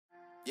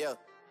Yeah.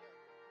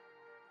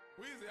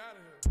 Weezy out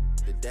of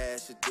here. The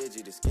dash a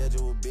digi, the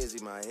schedule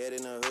busy. My head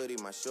in a hoodie,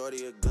 my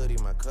shorty a goodie.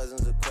 My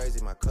cousins are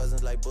crazy, my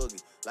cousins like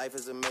Boogie. Life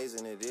is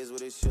amazing, it is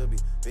what it should be.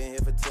 Been here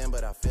for 10,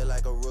 but I feel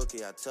like a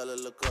rookie. I tell her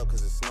look up,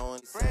 cause it's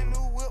snowing. Brand new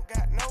whip,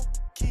 got no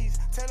keys.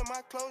 Tell her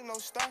my clothes, no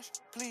starch,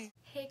 please.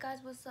 Hey guys,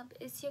 what's up?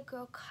 It's your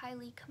girl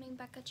Kylie coming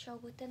back at y'all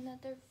with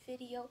another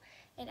video.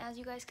 And as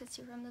you guys can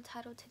see from the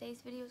title,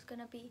 today's video is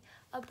gonna be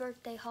a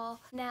birthday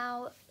haul.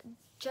 Now,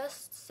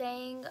 just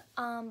saying,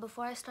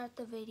 before I start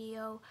the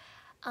video,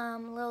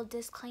 little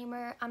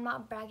disclaimer, I'm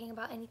not bragging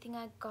about anything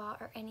I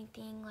got or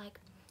anything. Like,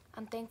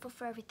 I'm thankful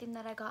for everything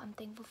that I got. I'm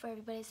thankful for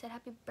everybody that said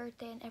happy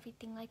birthday and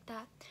everything like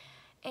that.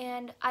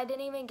 And I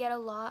didn't even get a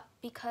lot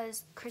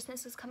because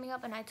Christmas is coming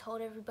up, and I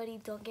told everybody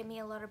don't give me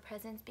a lot of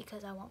presents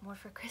because I want more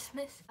for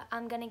Christmas.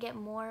 I'm gonna get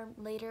more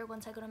later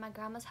once I go to my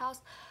grandma's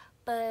house,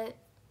 but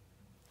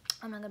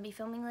I'm not gonna be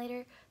filming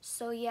later.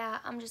 So yeah,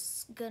 I'm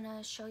just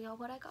gonna show y'all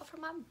what I got for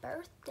my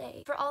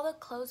birthday. For all the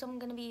clothes, I'm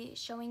gonna be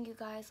showing you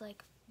guys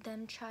like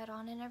them tried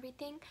on and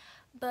everything.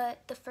 But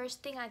the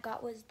first thing I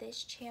got was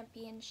this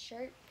Champion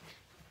shirt.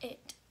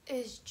 It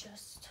is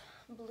just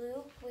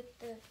blue with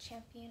the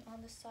Champion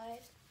on the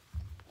side.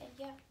 And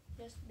yeah,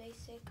 just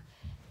basic.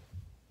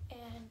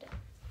 And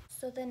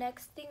so the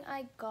next thing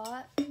I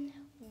got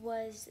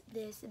was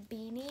this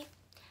beanie.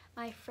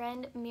 My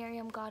friend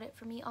Miriam got it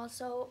for me.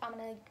 Also, I'm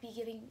gonna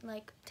be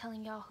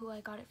telling y'all who I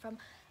got it from.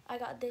 I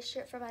got this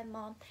shirt from my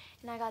mom,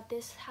 and I got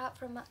this hat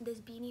from this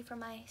beanie from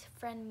my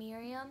friend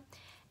Miriam.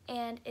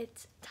 And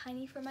it's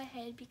tiny for my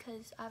head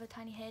because I have a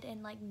tiny head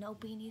and like no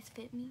beanies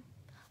fit me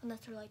unless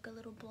they're like a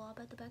little blob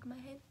at the back of my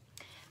head.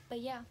 But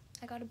yeah,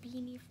 I got a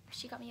beanie.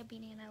 She got me a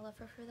beanie and I love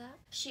her for that.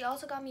 She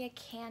also got me a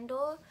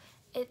candle.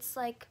 It's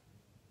like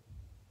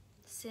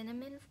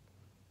cinnamon.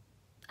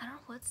 I don't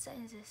know what scent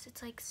is this.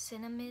 It's like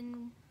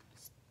cinnamon.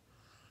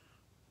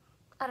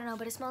 I don't know,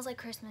 but it smells like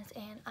Christmas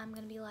and I'm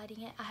going to be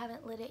lighting it. I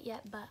haven't lit it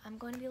yet, but I'm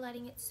going to be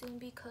lighting it soon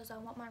because I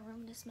want my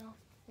room to smell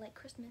like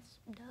Christmas.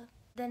 Duh.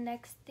 The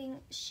next thing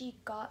she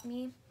got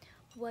me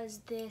was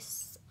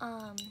this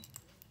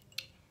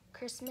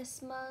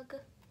Christmas mug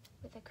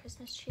with a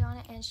Christmas tree on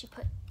it, and she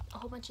put a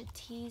whole bunch of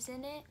teas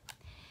in it.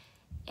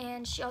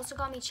 And she also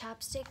got me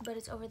chapstick, but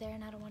it's over there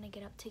and I don't want to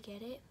get up to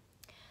get it.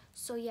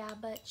 So yeah,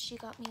 but she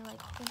got me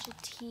like a whole bunch of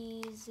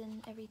teas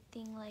and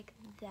everything like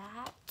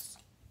that.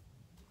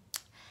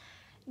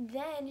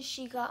 Then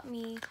she got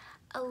me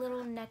a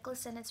little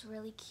necklace, and it's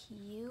really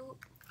cute.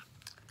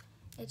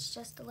 It's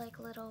just like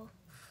a little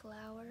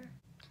flower,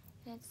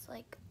 and it's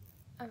like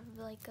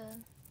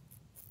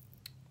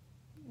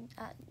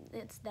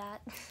it's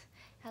that. It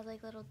has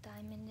like little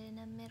diamond in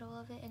the middle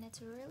of it, and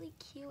it's really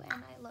cute,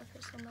 and I love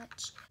her so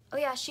much. Oh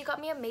yeah, she got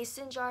me a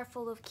mason jar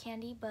full of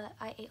candy, but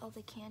I ate all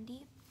the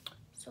candy.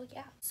 So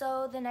yeah.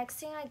 So the next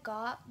thing I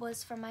got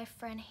was from my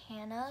friend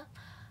Hannah.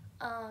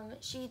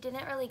 She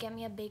didn't really get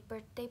me a big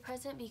birthday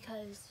present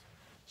because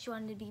she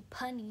wanted to be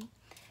punny.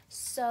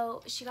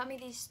 So she got me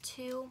these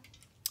two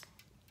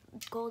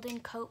golden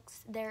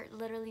Cokes. They're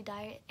literally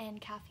diet and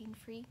caffeine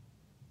free.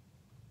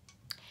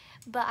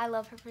 But I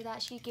love her for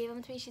that. She gave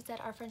them to me. She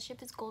said our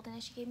friendship is golden,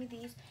 and she gave me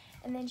these.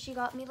 And then she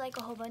got me like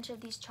a whole bunch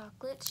of these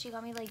chocolates. She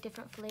got me like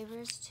different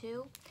flavors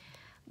too.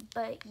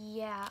 But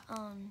yeah,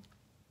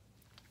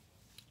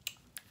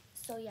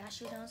 so yeah,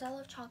 she knows I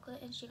love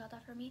chocolate, and she got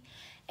that for me.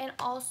 And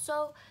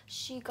also,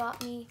 she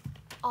got me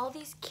all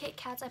these Kit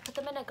Kats. I put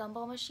them in a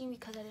gumball machine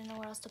because I didn't know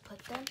where else to put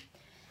them.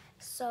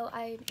 So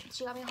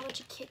she got me a whole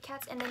bunch of Kit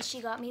Kats, and then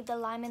she got me the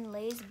lime and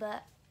Lay's,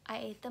 but I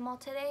ate them all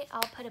today.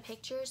 I'll put a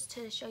pictures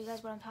to show you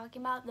guys what I'm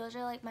talking about. Those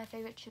are like my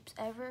favorite chips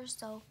ever,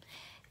 so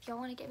if y'all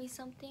want to get me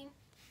something,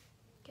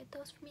 get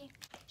those for me.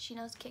 She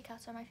knows Kit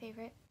Kats are my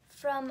favorite.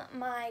 From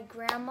my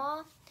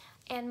grandma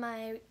and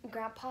my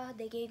grandpa,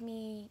 they gave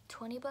me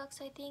 20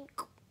 bucks, I think.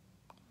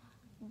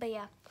 But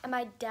yeah, and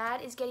my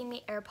dad is getting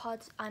me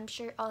AirPods. I'm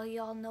sure all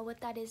y'all know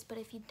what that is, but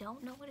if you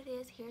don't know what it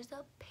is, here's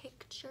a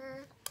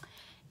picture.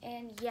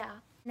 And yeah,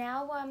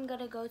 now I'm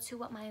gonna go to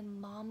what my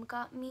mom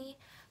got me.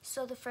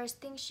 So the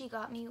first thing she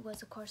got me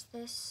was, of course,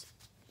 this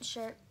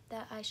shirt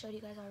that I showed you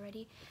guys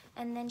already.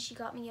 And then she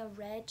got me a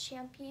red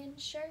Champion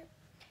shirt.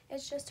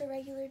 It's just a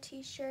regular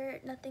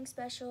t-shirt, nothing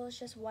special. It's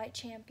just white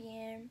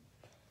Champion.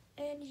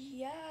 And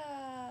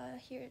yeah,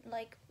 here,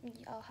 like,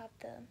 I'll have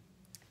the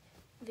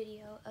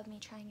video of me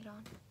trying it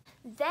on.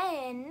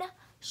 Then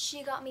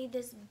she got me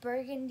this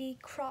burgundy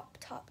crop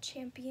top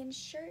Champion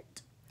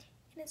shirt.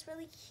 And it's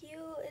really cute.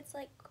 It's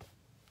like,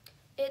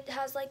 it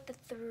has like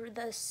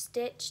the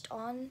stitched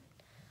on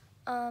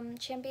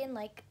Champion,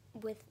 like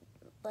with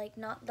like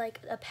not like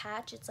a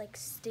patch, it's like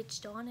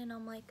stitched on, and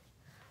I'm like,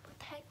 what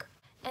the heck?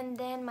 And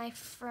then my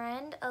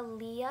friend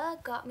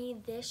Aaliyah got me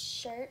this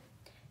shirt.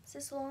 It's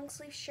this long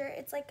sleeve shirt.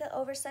 It's like an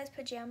oversized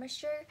pajama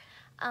shirt.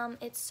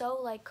 It's so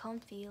like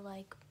comfy,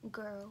 like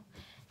girl.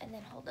 And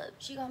then hold up,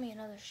 she got me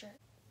another shirt.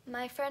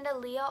 My friend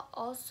Aaliyah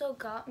also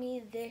got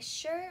me this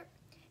shirt.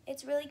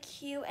 It's really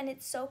cute and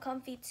it's so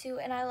comfy too.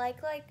 And I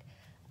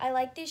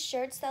like these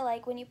shirts that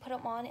like when you put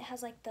them on, it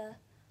has like the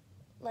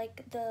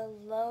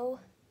low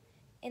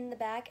in the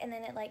back, and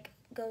then it like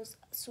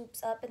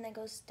swoops up and then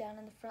goes down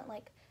in the front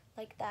like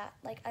that.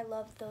 Like, I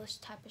love those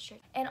type of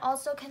shirts. And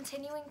also,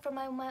 continuing from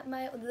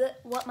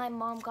what my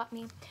mom got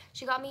me,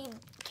 she got me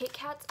Kit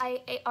Kats.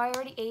 I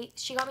already ate.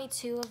 She got me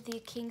 2 of the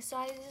king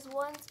sizes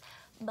ones,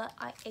 but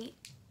I ate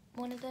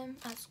one of them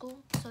at school,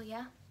 so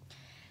yeah.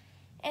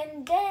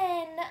 And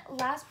then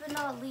last but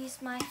not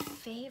least, my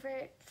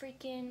favorite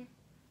freaking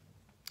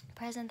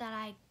present that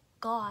I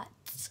got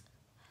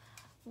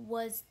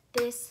was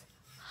this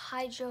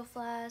Hydro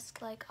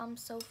Flask. Like, I'm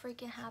so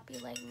freaking happy.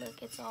 Like,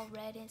 look, it's all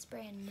red and it's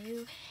brand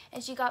new.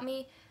 And she got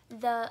me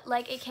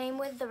it came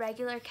with the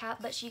regular cap,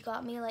 but she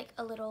got me like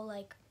a little,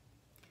 like,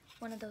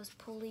 one of those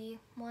pulley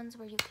ones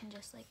where you can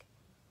just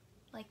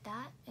like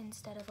that,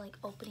 instead of like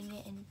opening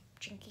it and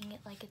drinking it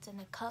like it's in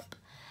a cup.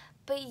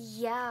 But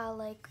yeah,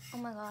 like, oh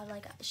my god,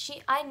 like,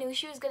 I knew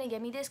she was gonna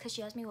give me this because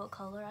she asked me what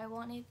color I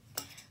wanted.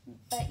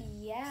 But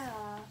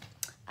yeah,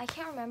 I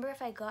can't remember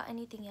if I got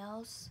anything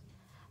else.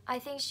 I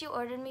think she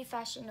ordered me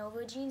Fashion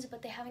Nova jeans,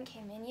 but they haven't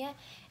came in yet.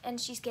 And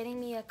she's getting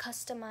me a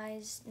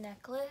customized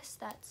necklace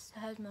that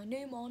has my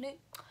name on it.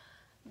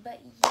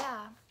 But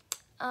yeah,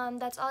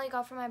 that's all I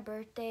got for my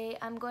birthday.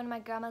 I'm going to my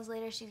grandma's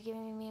later. She's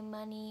giving me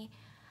money.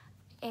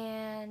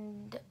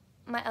 And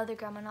my other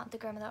grandma, not the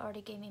grandma that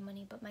already gave me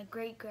money, but my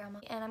great grandma.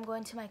 And I'm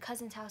going to my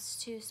cousin's house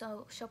too,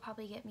 so she'll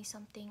probably get me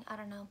something. I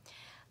don't know.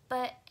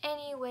 But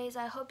anyways,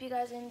 I hope you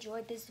guys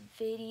enjoyed this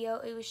video.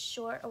 It was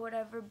short or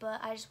whatever, but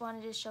I just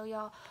wanted to show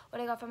y'all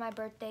what I got for my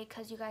birthday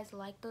because you guys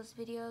like those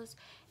videos.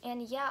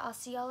 And yeah, I'll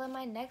see y'all in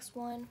my next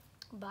one.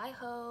 Bye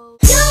ho.